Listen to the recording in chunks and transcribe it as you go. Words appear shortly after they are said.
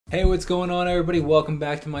Hey, what's going on, everybody? Welcome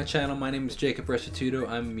back to my channel. My name is Jacob Restituto.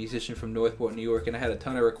 I'm a musician from Northport, New York, and I had a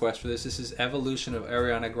ton of requests for this. This is Evolution of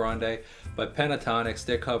Ariana Grande by Pentatonix.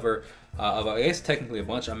 Their cover of, I guess, technically a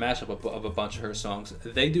mashup of a bunch of her songs.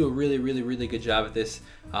 They do a really good job at this.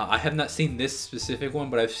 I have not seen this specific one,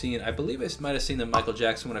 but I've seen, I believe I might have seen the Michael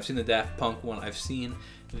Jackson one. I've seen the Daft Punk one. I've seen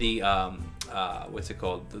the what's it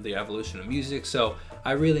called, the Evolution of Music. So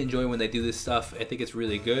I really enjoy when they do this stuff. I think it's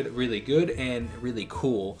really good and really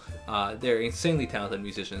cool. They're insanely talented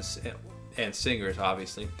musicians and singers,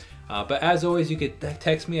 obviously. But as always, you could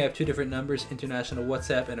text me. I have two different numbers: international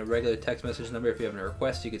WhatsApp and a regular text message number. If you have any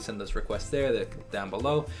requests, you can send those requests there. They're down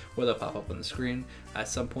below, or they'll pop up on the screen at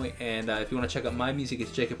some point. And if you want to check out my music,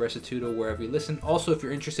 it's Jacob Restituto wherever you listen. Also, if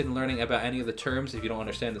you're interested in learning about any of the terms, if you don't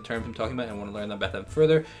understand the terms I'm talking about and want to learn about them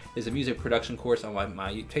further, there's a music production course on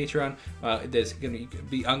my Patreon. I'm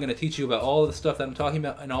going to teach you about all of the stuff that I'm talking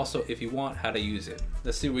about, and also, if you want, how to use it.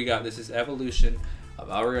 Let's see what we got. This is Evolution of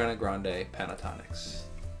Ariana Grande, Pentatonix.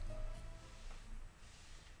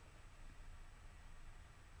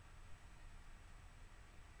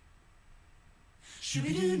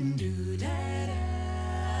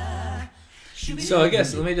 So I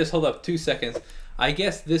guess, let me just hold up 2 seconds. I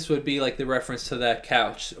guess this would be like the reference to that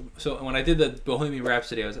couch. So when I did the Bohemian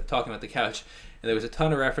Rhapsody, I was talking about the couch, and there was a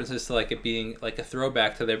ton of references to like it being like a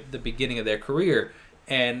throwback to the beginning of their career.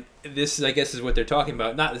 And this, I guess, is what they're talking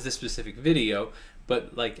about. Not this specific video,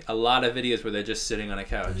 but like a lot of videos where they're just sitting on a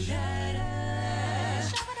couch.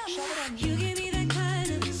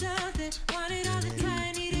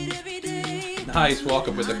 Nice walk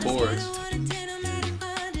up with the chords.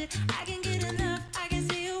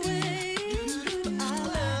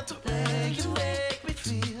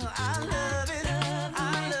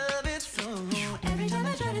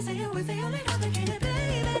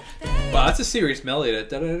 Wow, that's a serious melody.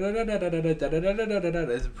 It's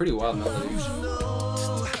a pretty wild melody.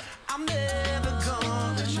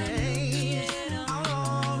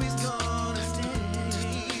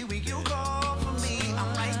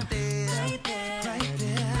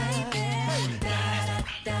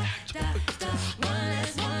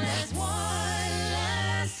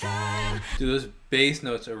 Dude, those bass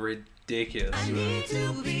notes are ridiculous. I need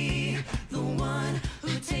to be the one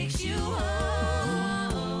who takes you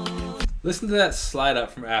home. Listen to that slide up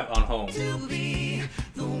from on home. To be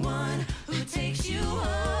the one who takes you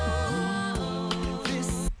home.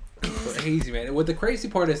 Crazy, man. What the crazy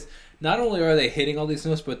part is, not only are they hitting all these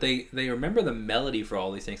notes, but they remember the melody for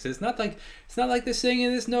all these things. It's not like they're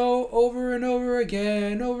singing this note over and over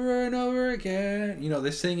again, over and over again. You know,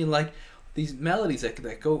 they're singing like these melodies that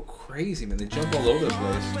go crazy, man. They jump all over the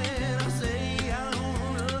place.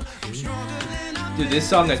 Dude, this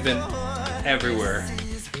song has been everywhere.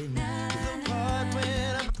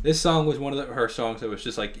 This song was one of her songs that was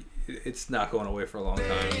just like, it's not going away for a long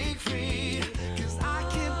time.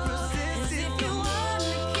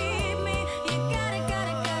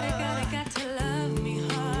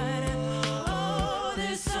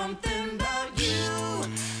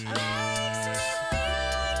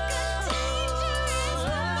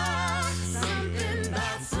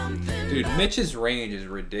 Dude, Mitch's range is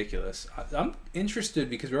ridiculous. I'm interested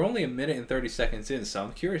because we're only 1 minute and 30 seconds in, so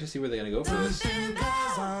I'm curious to see where they're gonna go for this.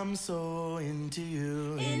 I'm so into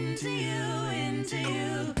you, into you, into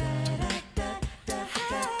you.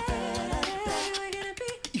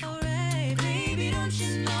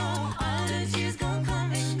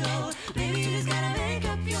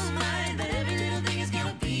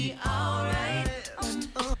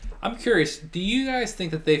 I'm curious, do you guys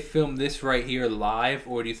think that they filmed this right here live,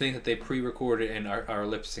 or do you think that they pre-recorded and are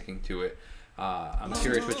lip-syncing to it? I'm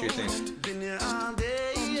curious what you think.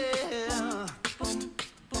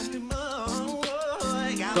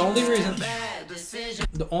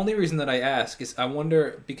 The only reason that I ask is I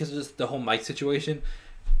wonder, because of just the whole mic situation.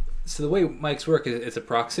 So the way mics work is it's a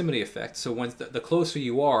proximity effect. So when the closer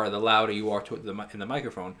you are, the louder you are to in the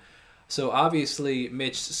microphone. So obviously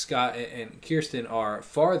Mitch, Scott, and Kirsten are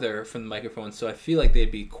farther from the microphone, so I feel like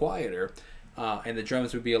they'd be quieter, and the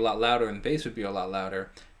drums would be a lot louder and bass would be a lot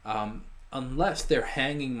louder. Unless they're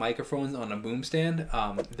hanging microphones on a boom stand,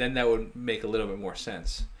 then that would make a little bit more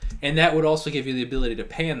sense. And that would also give you the ability to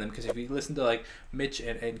pan them, because if you listen to like Mitch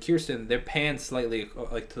and Kirsten, they're panned slightly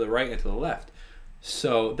like to the right and to the left.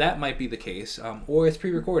 So that might be the case, or it's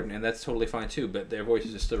pre-recorded, and that's totally fine too, but their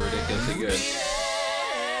voices are still ridiculously good.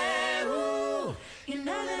 You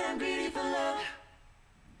know that I'm greedy for love.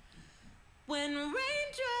 When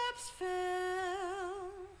raindrops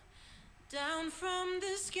fell down from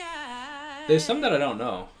the sky. There's some that I don't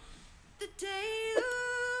know. The day you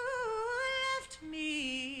left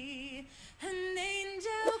me, an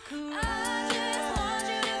angel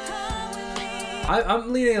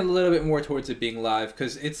I'm leaning a little bit more towards it being live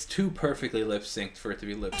because it's too perfectly lip synced for it to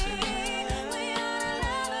be lip synced.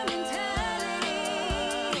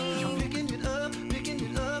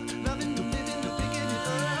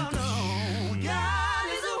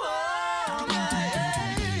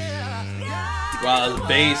 Wow, the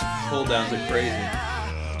bass pull downs are crazy.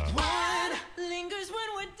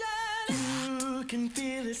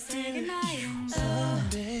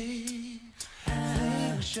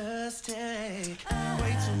 Just take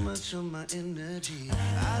way too much of my energy.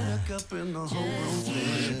 I look up in the whole room.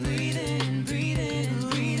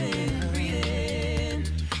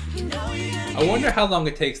 I wonder how long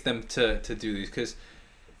it takes them to do these, because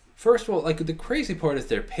first of all, like, the crazy part is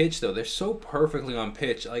their pitch, though. They're so perfectly on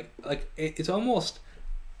pitch. Like it's almost,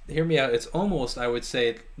 hear me out, it's almost, I would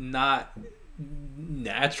say, not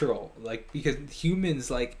natural. Like, because humans,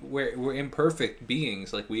 like, we're imperfect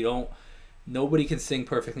beings. Like, nobody can sing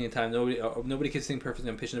perfectly in time. Nobody can sing perfectly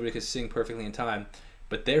on pitch. Nobody can sing perfectly in time.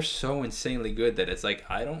 But they're so insanely good that it's like,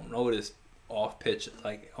 I don't notice off pitch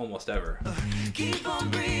like almost ever. Keep on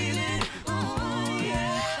breathing. Oh,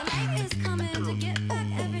 yeah. The night is coming to get back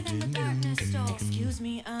everything the darkness stole. Excuse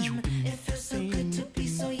me, it feels so good to be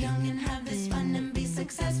so young and have this fun and be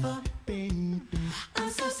successful. I'm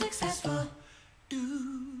so successful.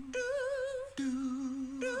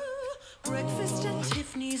 Breakfast at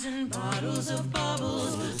Tiffany's and bottles of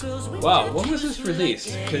bubbles. Wow, when was this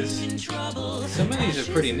released? Because some of these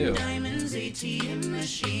are pretty new. ATM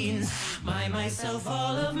machines. Buy myself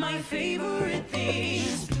all of my favorite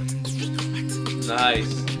things.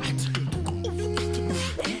 Nice.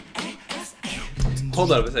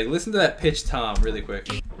 Hold up a second. Listen to that pitch tom really quick.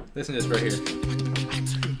 Listen to this right here.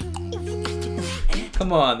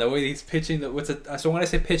 Come on, the way he's pitching. So when I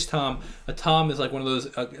say pitch tom, a tom is like one of those.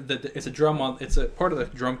 It's a drum on. It's a part of the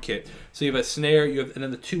drum kit. So you have a snare, and then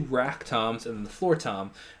the two rack toms, and then the floor tom.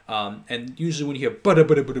 And usually when you hear bada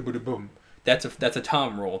bada bada bada boom, that's a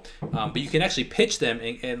tom roll. But you can actually pitch them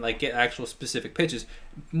and like get actual specific pitches.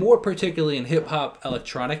 More particularly in hip hop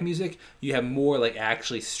electronic music, you have more like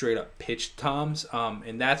actually straight up pitched toms.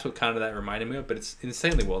 And that's what kind of that reminded me of. But it's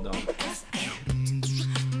insanely well done.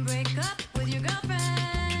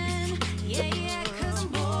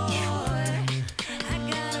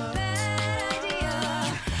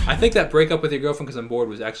 I think that break up with your girlfriend because I'm bored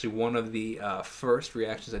was actually one of the first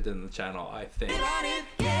reactions I did on the channel, I think.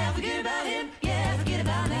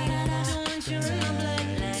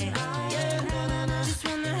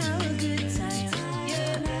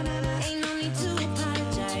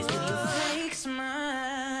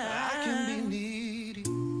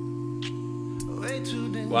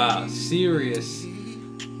 Wow, serious,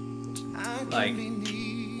 like,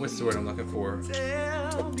 what's the word I'm looking for?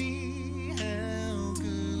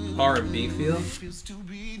 R&B feel.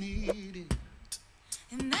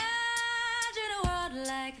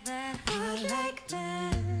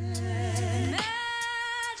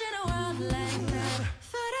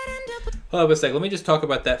 Hold up a sec. Let me just talk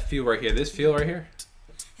about that feel right here. This feel right here.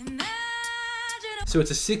 So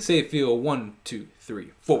it's a 6/8 feel. 1, 2,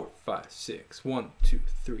 3, 4, 5, 6. 1, 2,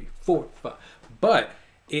 3, 4, 5. But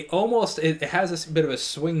it has a bit of a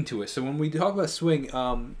swing to it. So when we talk about swing,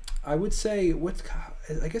 I would say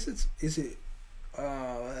I guess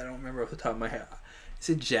I don't remember off the top of my head. Is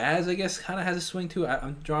it jazz? I guess kind of has a swing to it.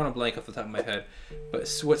 I'm drawing a blank off the top of my head. But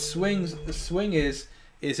what the swing is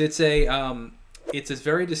it's a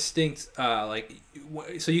very distinct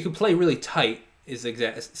so you can play really tight.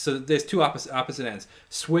 So there's two opposite ends,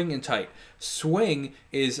 swing and tight. Swing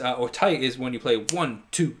is or tight is when you play 1,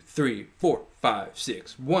 2, 3, 4, 5,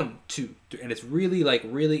 6, 1, 2, 3, and it's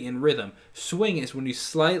really in rhythm. Swing is when you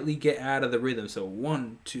slightly get out of the rhythm. So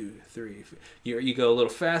 1, 2, 3. You go a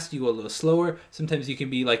little fast, you go a little slower. Sometimes you can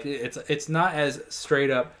be like it's not as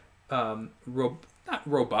straight up not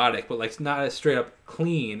robotic, but like not as straight up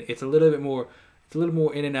clean. It's a little bit more. It's a little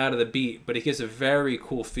more in and out of the beat, but it gives a very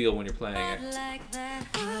cool feel when you're playing it.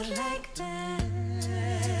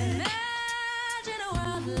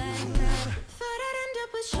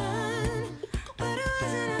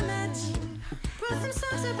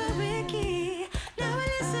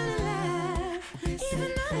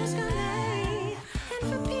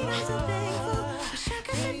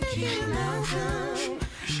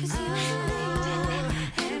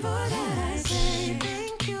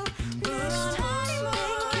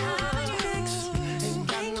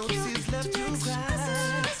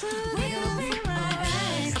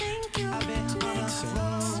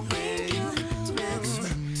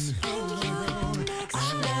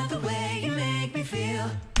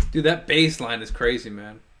 Dude, that bass line is crazy,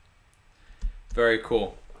 man. Very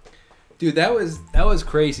cool. Dude, that was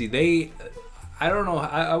crazy. I don't know.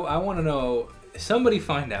 I want to know. Somebody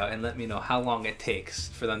find out and let me know how long it takes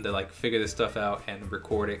for them to like figure this stuff out and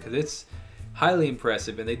record it, because it's highly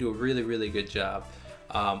impressive and they do a really, really good job.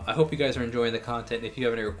 I hope you guys are enjoying the content. If you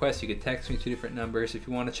have any requests, you can text me 2 different numbers. If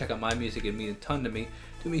you want to check out my music, it'd mean a ton to me.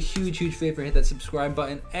 Do me a huge, huge favor, hit that subscribe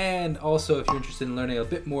button. And also, if you're interested in learning a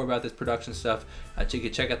bit more about this production stuff, you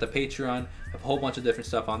can check out the Patreon. I have a whole bunch of different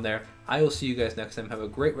stuff on there. I will see you guys next time. Have a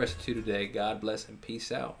great Restituto day. God bless and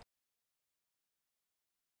peace out.